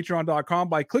up for patreon.com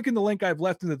by clicking the link I've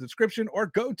left in the description or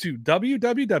go to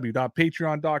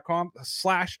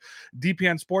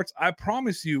www.patreon.com/DPN Sports. I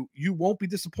promise you, you won't be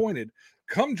disappointed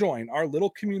come join our little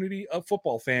community of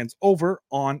football fans over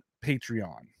on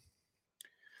Patreon.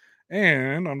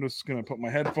 And I'm just going to put my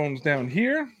headphones down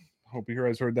here. Hope you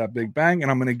guys heard that big bang.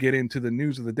 And I'm going to get into the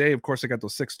news of the day. Of course, I got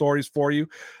those 6 stories for you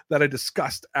that I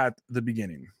discussed at the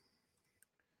beginning.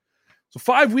 So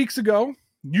 5 weeks ago,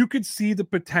 you could see the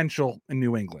potential in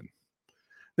New England.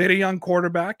 They had a young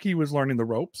quarterback. He was learning the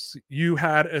ropes. You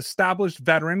had established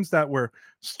veterans that were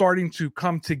starting to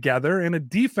come together, and a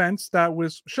defense that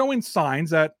was showing signs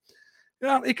that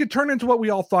it could turn into what we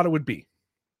all thought it would be.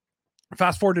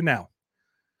 Fast forward to now.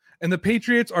 And the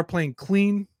Patriots are playing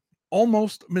clean,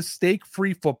 almost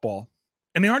mistake-free football.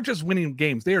 And they aren't just winning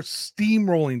games. They are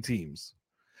steamrolling teams.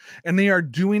 And they are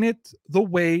doing it the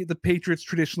way the Patriots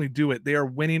traditionally do it. They are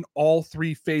winning all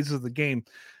 3 phases of the game.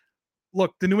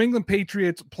 Look, the New England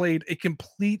Patriots played a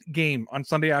complete game on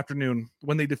Sunday afternoon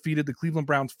when they defeated the Cleveland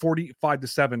Browns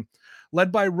 45-7.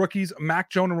 Led by rookies Mac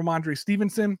Jones and Ramondre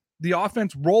Stevenson, the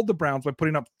offense rolled the Browns by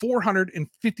putting up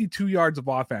 452 yards of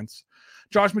offense.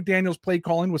 Josh McDaniels' play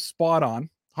calling was spot on.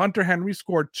 Hunter Henry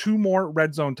scored 2 more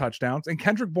red zone touchdowns, and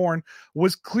Kendrick Bourne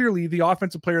was clearly the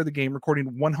offensive player of the game,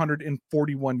 recording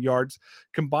 141 yards,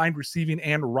 combined receiving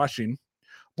and rushing.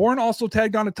 Bourne also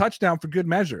tagged on a touchdown for good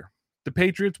measure. The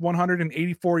Patriots'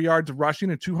 184 yards of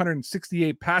rushing and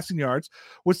 268 passing yards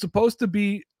was supported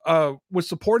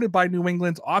by New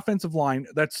England's offensive line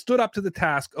that stood up to the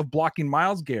task of blocking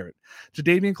Myles Garrett,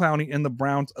 Jadeveon Clowney, and the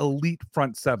Browns' elite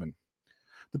front 7.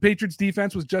 The Patriots'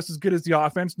 defense was just as good as the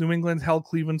offense. New England held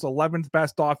Cleveland's 11th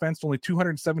best offense to only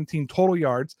 217 total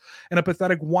yards and a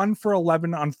pathetic 1 for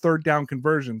 11 on third down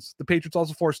conversions. The Patriots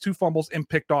also forced 2 fumbles and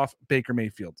picked off Baker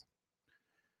Mayfield.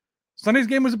 Sunday's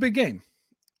game was a big game.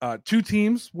 2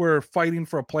 teams were fighting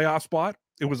for a playoff spot.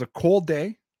 It was a cold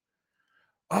day,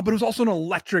 but it was also an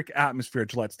electric atmosphere at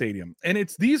Gillette Stadium. And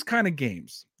it's these kind of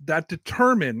games that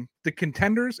determine the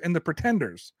contenders and the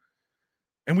pretenders.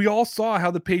 And we all saw how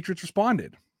the Patriots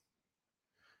responded.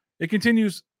 It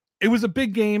continues. It was a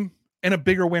big game and a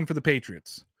bigger win for the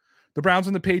Patriots. The Browns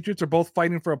and the Patriots are both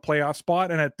fighting for a playoff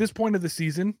spot. And at this point of the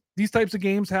season, these types of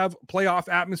games have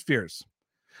playoff atmospheres.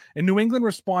 And New England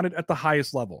responded at the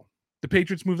highest level. The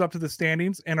Patriots moved up to the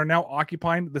standings and are now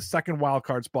occupying the second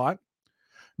wildcard spot.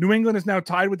 New England is now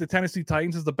tied with the Tennessee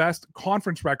Titans as the best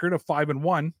conference record of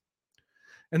 5-1.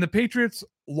 And the Patriots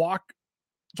locked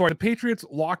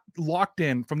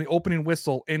in from the opening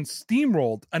whistle and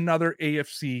steamrolled another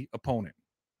AFC opponent.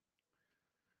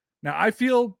 Now, I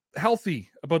feel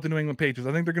healthy about the New England Patriots.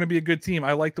 I think they're going to be a good team.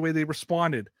 I like the way they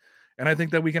responded. And I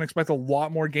think that we can expect a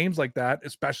lot more games like that,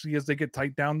 especially as they get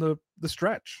tight down the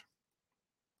stretch.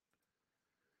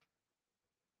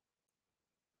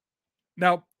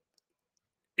 Now,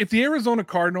 if the Arizona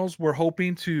Cardinals were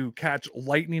hoping to catch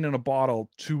lightning in a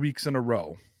bottle 2 weeks in a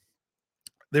row,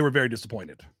 they were very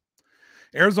disappointed.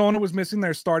 Arizona was missing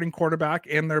their starting quarterback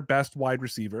and their best wide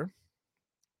receiver.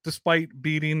 Despite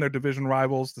beating their division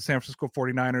rivals, the San Francisco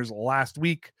 49ers, last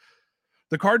week,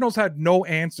 the Cardinals had no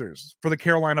answers for the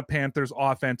Carolina Panthers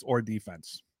offense or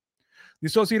defense. The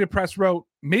Associated Press wrote,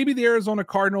 maybe the Arizona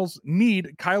Cardinals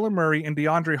need Kyler Murray and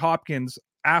DeAndre Hopkins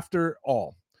after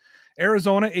all.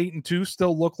 Arizona 8-2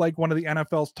 still look like one of the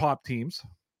NFL's top teams,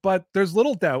 but there's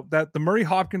little doubt that the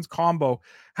Murray-Hopkins combo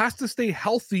has to stay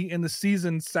healthy in the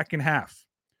season's second half.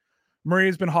 Murray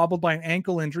has been hobbled by an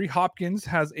ankle injury. Hopkins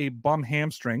has a bum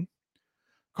hamstring.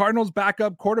 Cardinals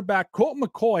backup quarterback Colt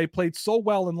McCoy played so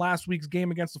well in last week's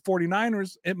game against the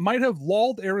 49ers, it might have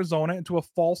lulled Arizona into a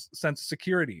false sense of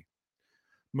security.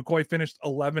 McCoy finished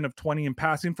 11 of 20 in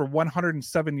passing for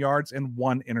 107 yards and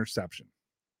 1 interception.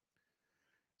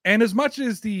 And as much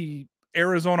as the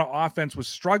Arizona offense was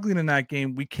struggling in that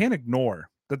game, we can't ignore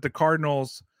that the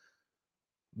Cardinals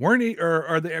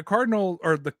Carolina,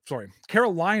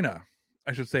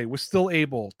 I should say, was still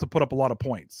able to put up a lot of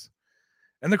points.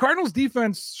 And the Cardinals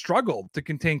defense struggled to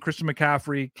contain Christian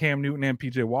McCaffrey, Cam Newton, and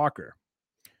PJ Walker.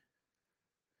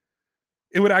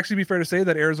 It would actually be fair to say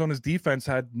that Arizona's defense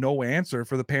had no answer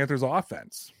for the Panthers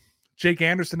offense. Jake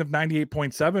Anderson of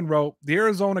 98.7 wrote, the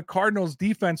Arizona Cardinals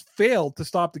defense failed to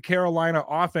stop the Carolina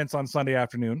offense on Sunday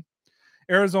afternoon.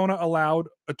 Arizona allowed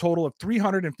a total of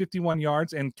 351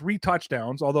 yards and 3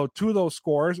 touchdowns, although 2 of those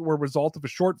scores were a result of a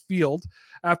short field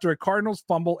after a Cardinals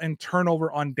fumble and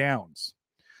turnover on downs.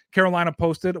 Carolina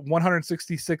posted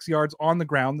 166 yards on the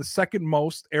ground, the second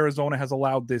most Arizona has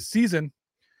allowed this season,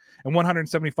 and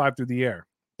 175 through the air.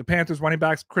 The Panthers running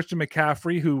backs Christian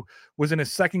McCaffrey, who was in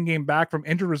his second game back from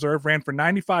injured reserve, ran for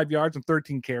 95 yards and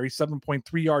 13 carries,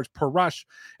 7.3 yards per rush,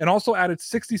 and also added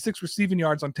 66 receiving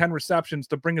yards on 10 receptions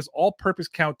to bring his all-purpose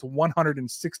count to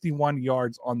 161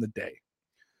 yards on the day.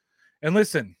 And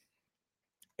listen,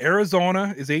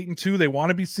 Arizona is 8-2. They want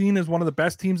to be seen as one of the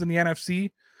best teams in the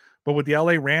NFC, but with the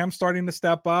LA Rams starting to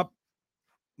step up,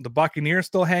 the Buccaneers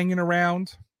still hanging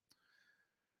around,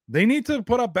 they need to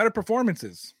put up better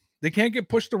performances. They can't get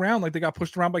pushed around like they got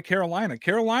pushed around by Carolina.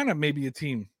 Carolina may be a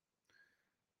team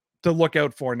to look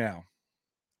out for now.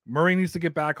 Murray needs to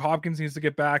get back. Hopkins needs to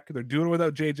get back. They're doing it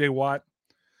without J.J. Watt.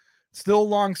 Still a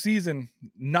long season.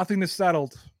 Nothing is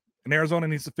settled. And Arizona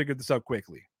needs to figure this out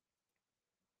quickly.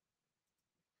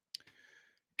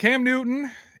 Cam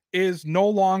Newton is no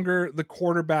longer the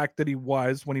quarterback that he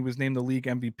was when he was named the league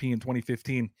MVP in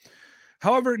 2015.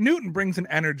 However, Newton brings an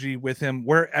energy with him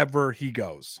wherever he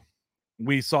goes.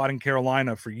 We saw it in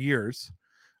Carolina for years,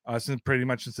 since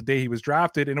the day he was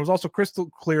drafted. And it was also crystal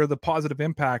clear the positive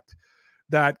impact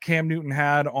that Cam Newton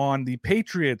had on the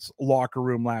Patriots locker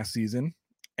room last season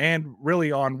and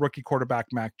really on rookie quarterback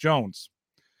Mac Jones.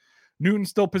 Newton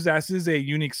still possesses a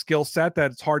unique skill set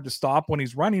that's hard to stop when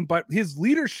he's running, but his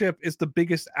leadership is the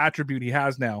biggest attribute he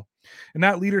has now. And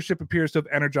that leadership appears to have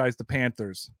energized the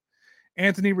Panthers.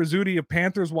 Anthony Rizzuti of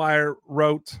Panthers Wire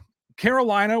wrote,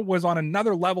 Carolina was on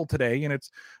another level today, and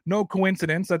it's no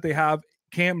coincidence that they have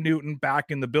Cam Newton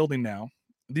back in the building now.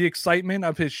 The excitement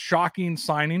of his shocking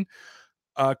signing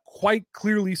quite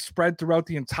clearly spread throughout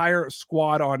the entire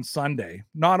squad on Sunday.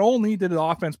 Not only did the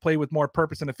offense play with more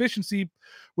purpose and efficiency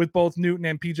with both Newton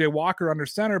and PJ Walker under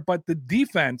center, but the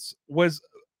defense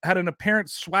had an apparent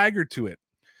swagger to it.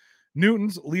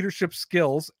 Newton's leadership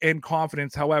skills and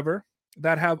confidence, however,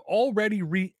 that have already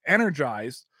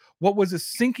re-energized what was a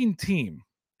sinking team.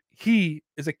 He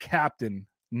is a captain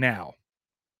now.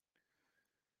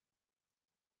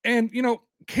 And,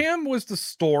 Cam was the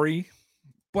story,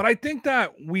 but I think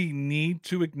that we need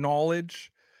to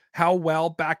acknowledge how well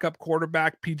backup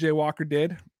quarterback PJ Walker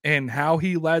did and how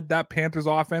he led that Panthers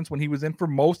offense when he was in for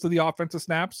most of the offensive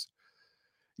snaps.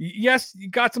 Yes, you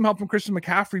got some help from Christian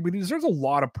McCaffrey, but he deserves a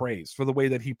lot of praise for the way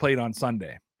that he played on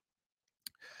Sunday.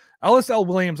 Ellis L.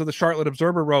 Williams of the Charlotte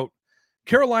Observer wrote,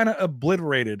 Carolina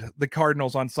obliterated the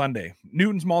Cardinals on Sunday.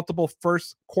 Newton's multiple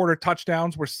first quarter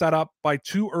touchdowns were set up by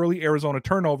 2 early Arizona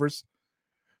turnovers.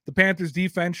 The Panthers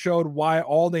defense showed why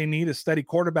all they need is steady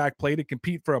quarterback play to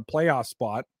compete for a playoff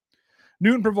spot.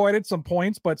 Newton provided some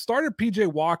points, but starter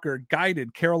PJ Walker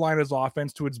guided Carolina's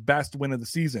offense to its best win of the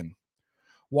season.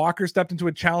 Walker stepped into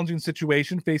a challenging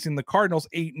situation facing the Cardinals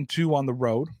 8-2 on the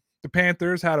road. The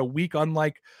Panthers had a week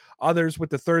unlike others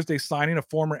with the Thursday signing of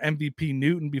former MVP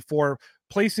Newton before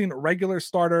placing regular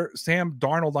starter Sam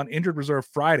Darnold on injured reserve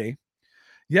Friday.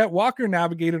 Yet Walker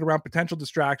navigated around potential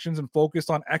distractions and focused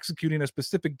on executing a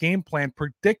specific game plan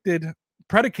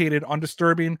predicated on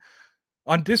distributing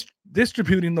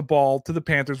the ball to the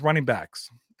Panthers running backs.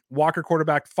 Walker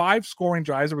quarterbacked 5 scoring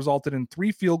drives that resulted in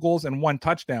 3 field goals and 1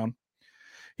 touchdown.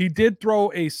 He did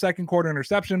throw a second quarter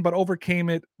interception, but overcame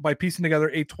it by piecing together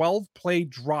a 12-play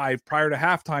drive prior to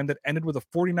halftime that ended with a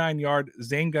 49-yard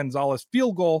Zane Gonzalez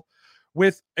field goal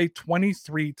with a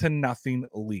 23-0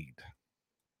 lead.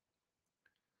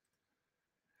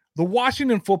 The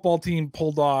Washington football team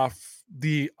pulled off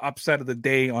the upset of the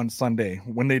day on Sunday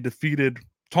when they defeated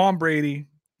Tom Brady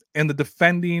and the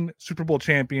defending Super Bowl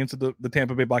champions of the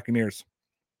Tampa Bay Buccaneers.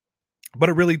 But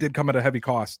it really did come at a heavy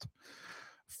cost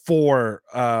for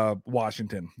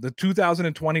Washington. The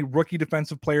 2020 Rookie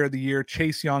Defensive Player of the Year,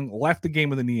 Chase Young, left the game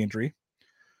with a knee injury.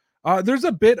 There's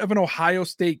a bit of an Ohio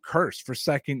State curse for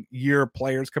second-year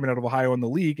players coming out of Ohio in the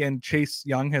league, and Chase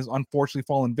Young has unfortunately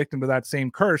fallen victim to that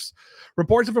same curse.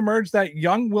 Reports have emerged that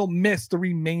Young will miss the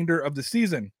remainder of the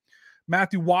season.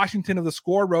 Matthew Washington of The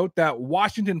Score wrote that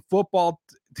Washington football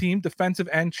team defensive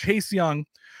end Chase Young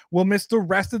will miss the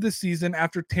rest of the season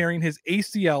after tearing his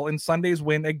ACL in Sunday's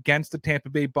win against the Tampa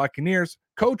Bay Buccaneers.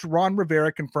 Coach Ron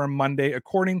Rivera confirmed Monday,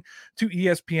 according to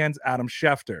ESPN's Adam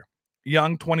Schefter.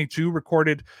 Young, 22,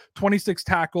 recorded 26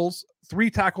 tackles, 3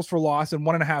 tackles for loss, and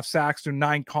 1.5 sacks through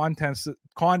 9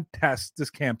 contests this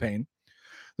campaign.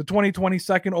 The 2020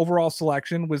 second overall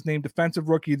selection was named Defensive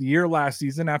Rookie of the Year last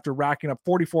season after racking up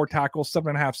 44 tackles,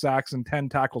 7.5 sacks, and 10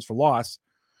 tackles for loss.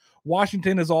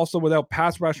 Washington is also without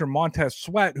pass rusher Montez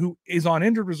Sweat, who is on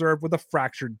injured reserve with a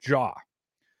fractured jaw.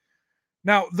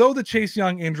 Now, though the Chase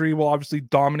Young injury will obviously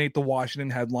dominate the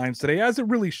Washington headlines today, as it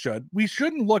really should, we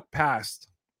shouldn't look past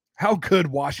how good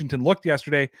Washington looked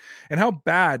yesterday and how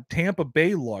bad Tampa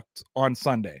Bay looked on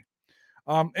Sunday.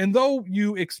 And though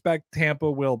you expect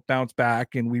Tampa will bounce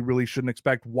back and we really shouldn't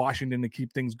expect Washington to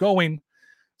keep things going,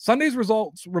 Sunday's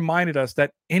results reminded us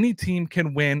that any team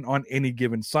can win on any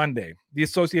given Sunday. The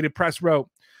Associated Press wrote,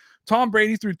 Tom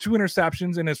Brady threw 2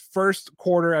 interceptions in his first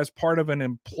quarter as part of an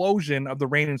implosion of the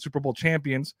reigning Super Bowl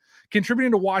champions,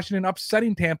 contributing to Washington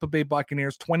upsetting Tampa Bay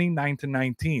Buccaneers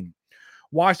 29-19.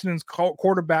 Washington's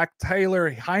quarterback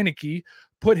Taylor Heineke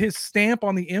put his stamp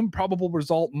on the improbable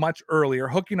result much earlier,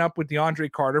 hooking up with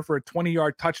DeAndre Carter for a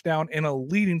 20-yard touchdown and a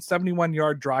leading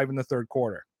 71-yard drive in the third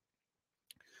quarter.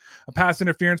 A pass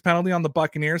interference penalty on the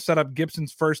Buccaneers set up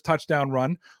Gibson's first touchdown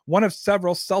run, one of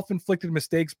several self-inflicted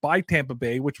mistakes by Tampa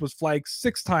Bay, which was flagged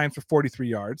 6 times for 43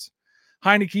 yards.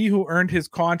 Heineke, who earned his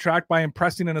contract by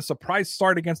impressing in a surprise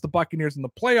start against the Buccaneers in the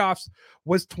playoffs,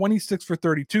 was 26 for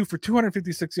 32 for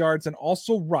 256 yards and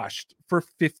also rushed for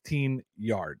 15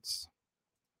 yards.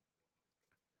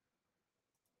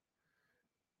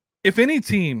 If any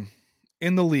team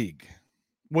in the league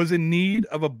was in need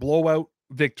of a blowout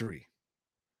victory,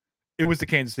 it was the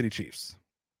Kansas City Chiefs.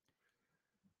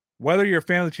 Whether you're a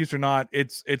fan of the Chiefs or not,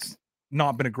 it's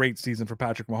not been a great season for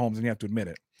Patrick Mahomes, and you have to admit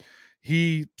it.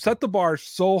 He set the bar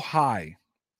so high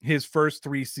his first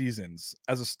 3 seasons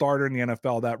as a starter in the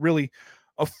NFL that really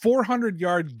a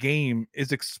 400-yard game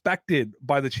is expected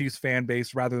by the Chiefs fan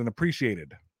base rather than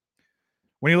appreciated.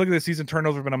 When you look at the season,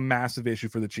 turnovers have been a massive issue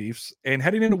for the Chiefs. And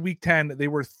heading into week 10, they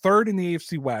were 3rd in the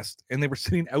AFC West, and they were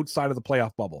sitting outside of the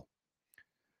playoff bubble.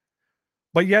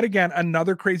 But yet again,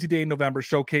 another crazy day in November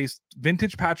showcased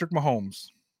vintage Patrick Mahomes.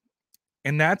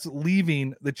 And that's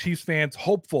leaving the Chiefs fans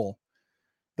hopeful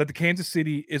that the Kansas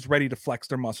City is ready to flex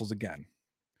their muscles again.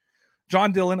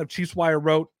 John Dillon of Chiefs Wire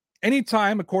wrote,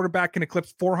 anytime a quarterback can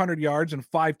eclipse 400 yards and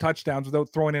 5 touchdowns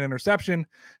without throwing an interception,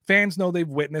 fans know they've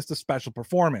witnessed a special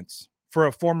performance. For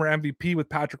a former MVP with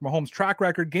Patrick Mahomes' track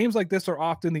record, games like this are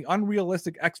often the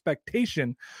unrealistic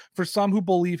expectation for some who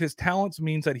believe his talents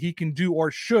means that he can do or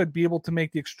should be able to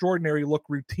make the extraordinary look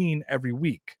routine every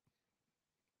week.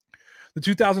 The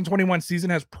 2021 season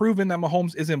has proven that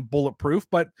Mahomes isn't bulletproof,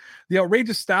 but the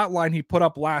outrageous stat line he put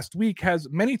up last week has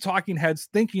many talking heads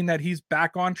thinking that he's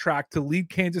back on track to lead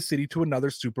Kansas City to another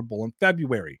Super Bowl in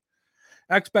February.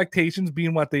 Expectations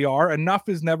being what they are, enough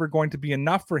is never going to be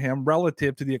enough for him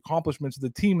relative to the accomplishments of the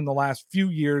team in the last few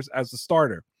years as a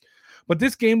starter. But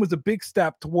this game was a big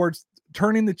step towards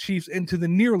turning the Chiefs into the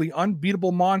nearly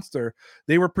unbeatable monster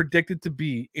they were predicted to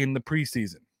be in the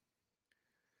preseason.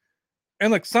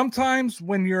 And look, sometimes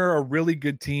when you're a really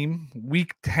good team,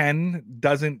 week 10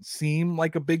 doesn't seem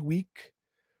like a big week.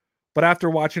 But after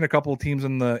watching a couple of teams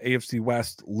in the AFC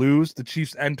West lose, the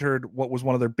Chiefs entered what was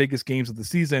one of their biggest games of the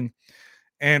season.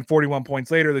 And 41 points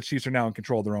later, the Chiefs are now in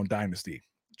control of their own dynasty.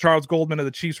 Charles Goldman of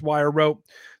the Chiefs Wire wrote,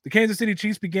 the Kansas City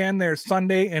Chiefs began their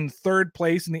Sunday in 3rd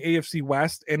place in the AFC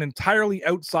West and entirely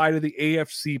outside of the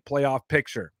AFC playoff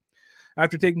picture.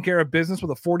 After taking care of business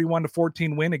with a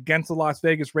 41-14 win against the Las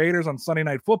Vegas Raiders on Sunday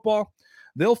Night Football,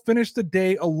 they'll finish the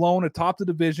day alone atop the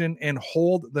division and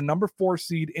hold the number 4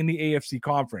 seed in the AFC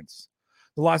Conference.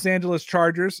 The Los Angeles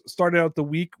Chargers started out the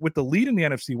week with the lead in the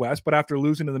NFC West, but after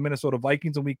losing to the Minnesota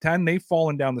Vikings in Week 10, they've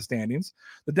fallen down the standings.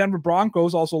 The Denver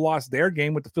Broncos also lost their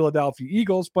game with the Philadelphia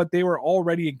Eagles, but they were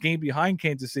already a game behind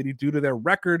Kansas City due to their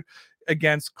record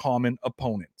against common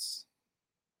opponents.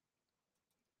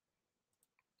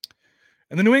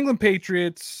 And the New England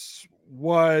Patriots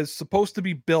was supposed to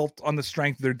be built on the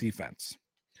strength of their defense.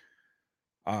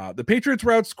 The Patriots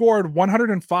were outscored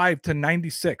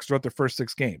 105-96 throughout their first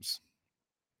 6 games.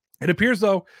 It appears,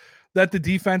 though, that the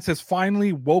defense has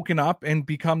finally woken up and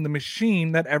become the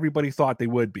machine that everybody thought they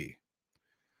would be.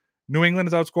 New England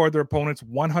has outscored their opponents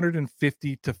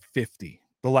 150-50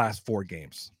 the last 4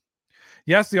 games.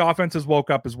 Yes, the offense has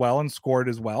woke up as well and scored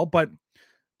as well, but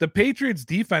the Patriots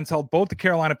defense held both the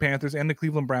Carolina Panthers and the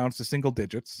Cleveland Browns to single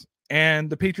digits, and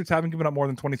the Patriots haven't given up more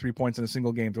than 23 points in a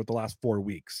single game throughout the last 4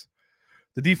 weeks.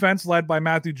 The defense, led by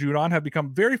Matthew Judon, have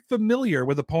become very familiar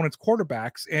with opponents'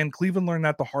 quarterbacks, and Cleveland learned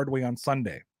that the hard way on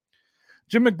Sunday.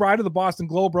 Jim McBride of the Boston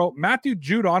Globe wrote, Matthew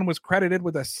Judon was credited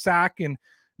with a sack and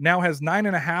now has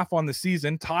 9.5 on the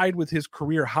season, tied with his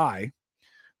career high.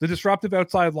 The disruptive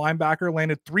outside linebacker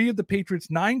landed 3 of the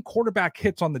Patriots' 9 quarterback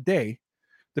hits on the day.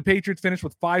 The Patriots finished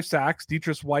with 5 sacks,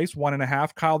 Deatrice Weiss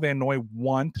 1.5, Kyle Van Noy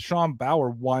 1, Tashawn Bauer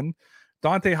 1,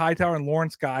 Dante Hightower and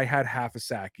Lawrence Guy had half a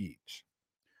sack each.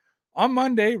 On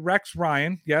Monday, Rex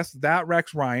Ryan, yes, that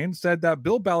Rex Ryan, said that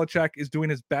Bill Belichick is doing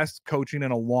his best coaching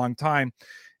in a long time.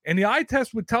 And the eye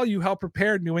test would tell you how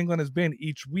prepared New England has been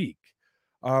each week.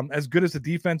 As good as the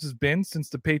defense has been since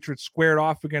the Patriots squared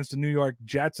off against the New York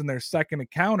Jets in their second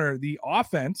encounter, the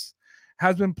offense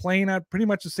has been playing at pretty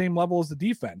much the same level as the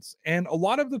defense. And a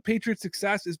lot of the Patriots'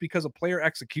 success is because of player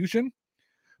execution,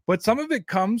 but some of it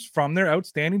comes from their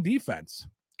outstanding defense.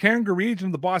 Karen Garige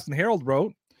of the Boston Herald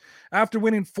wrote, After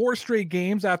winning 4 straight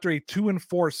games after a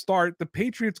 2-4 start, the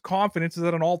Patriots' confidence is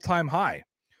at an all-time high.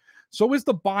 So is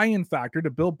the buy-in factor to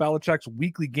Bill Belichick's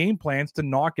weekly game plans to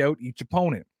knock out each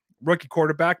opponent. Rookie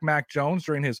quarterback Mac Jones,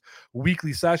 during his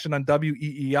weekly session on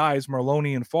WEEI's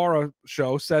Merloni and Farah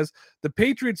show, says the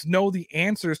Patriots know the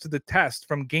answers to the test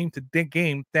from game to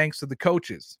game thanks to the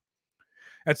coaches.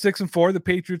 At 6-4, the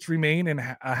Patriots remain in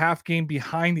a half game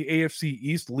behind the AFC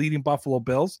East leading Buffalo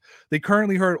Bills. They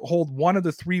currently hold one of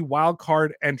the 3 wild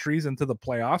card entries into the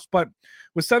playoffs, but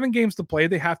with 7 games to play,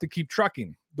 they have to keep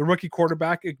trucking. The rookie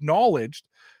quarterback acknowledged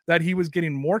that he was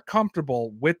getting more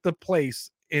comfortable with the place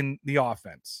in the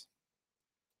offense.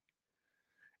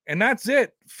 And that's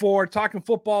it for Talking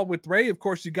Football with Ray. Of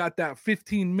course, you got that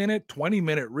 15-minute,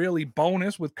 20-minute really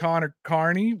bonus with Conor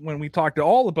Carney when we talked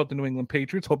all about the New England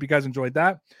Patriots. Hope you guys enjoyed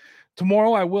that.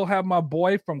 Tomorrow, I will have my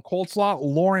boy from Coldslaw,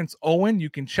 Lawrence Owen. You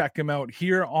can check him out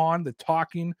here on the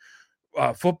Talking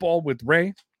Football with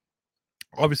Ray.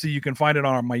 Obviously, you can find it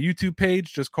on my YouTube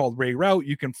page, just called Ray Route.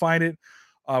 You can find it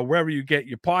wherever you get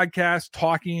your podcast,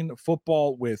 Talking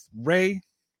Football with Ray.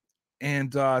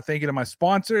 And thank you to my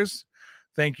sponsors.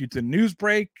 Thank you to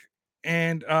Newsbreak.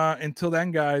 And until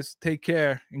then, guys, take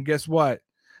care. And guess what?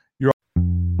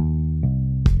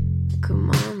 Come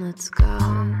on, let's go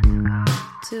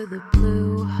to the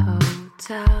Blue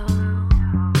Hotel.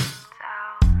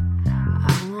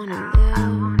 I want to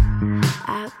live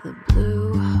at the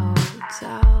Blue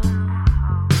Hotel.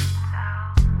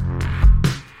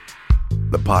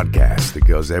 The podcast that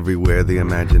goes everywhere the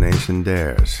imagination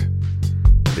dares.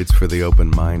 It's for the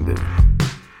open-minded.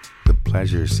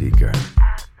 Pleasure seeker.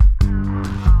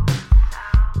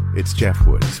 It's Jeff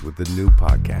Woods with the new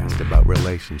podcast about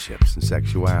relationships and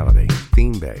sexuality,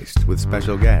 theme-based with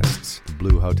special guests, the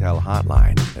Blue Hotel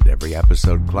Hotline, and every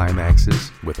episode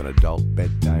climaxes with an adult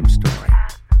bedtime story.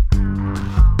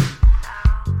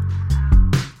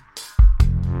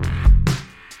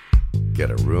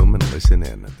 Get a room and listen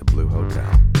in at the Blue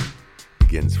Hotel.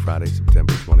 Begins Friday,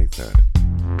 September 23rd.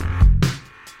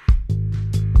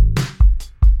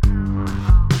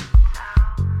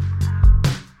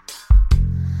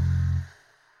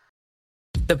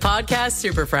 The Podcast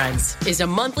Super Friends is a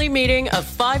monthly meeting of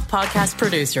 5 podcast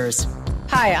producers.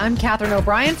 Hi, I'm Katherine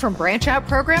O'Brien from Branch Out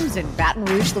Programs in Baton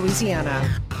Rouge,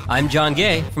 Louisiana. I'm John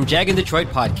Gay from Jag and Detroit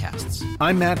Podcasts.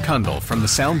 I'm Matt Kundle from the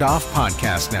Sound Off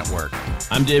Podcast Network.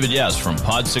 I'm David Yaz from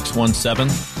Pod 617,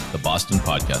 the Boston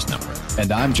Podcast Network.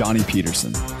 And I'm Johnny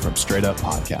Peterson from Straight Up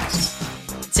Podcasts.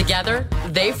 Together,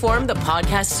 they form the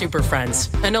Podcast Super Friends,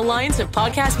 an alliance of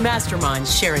podcast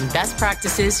masterminds sharing best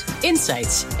practices,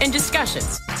 insights, and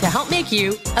discussions to help make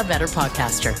you a better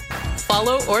podcaster.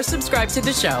 Follow or subscribe to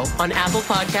the show on Apple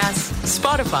Podcasts,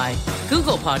 Spotify,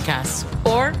 Google Podcasts,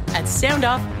 or at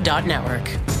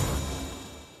soundoff.network.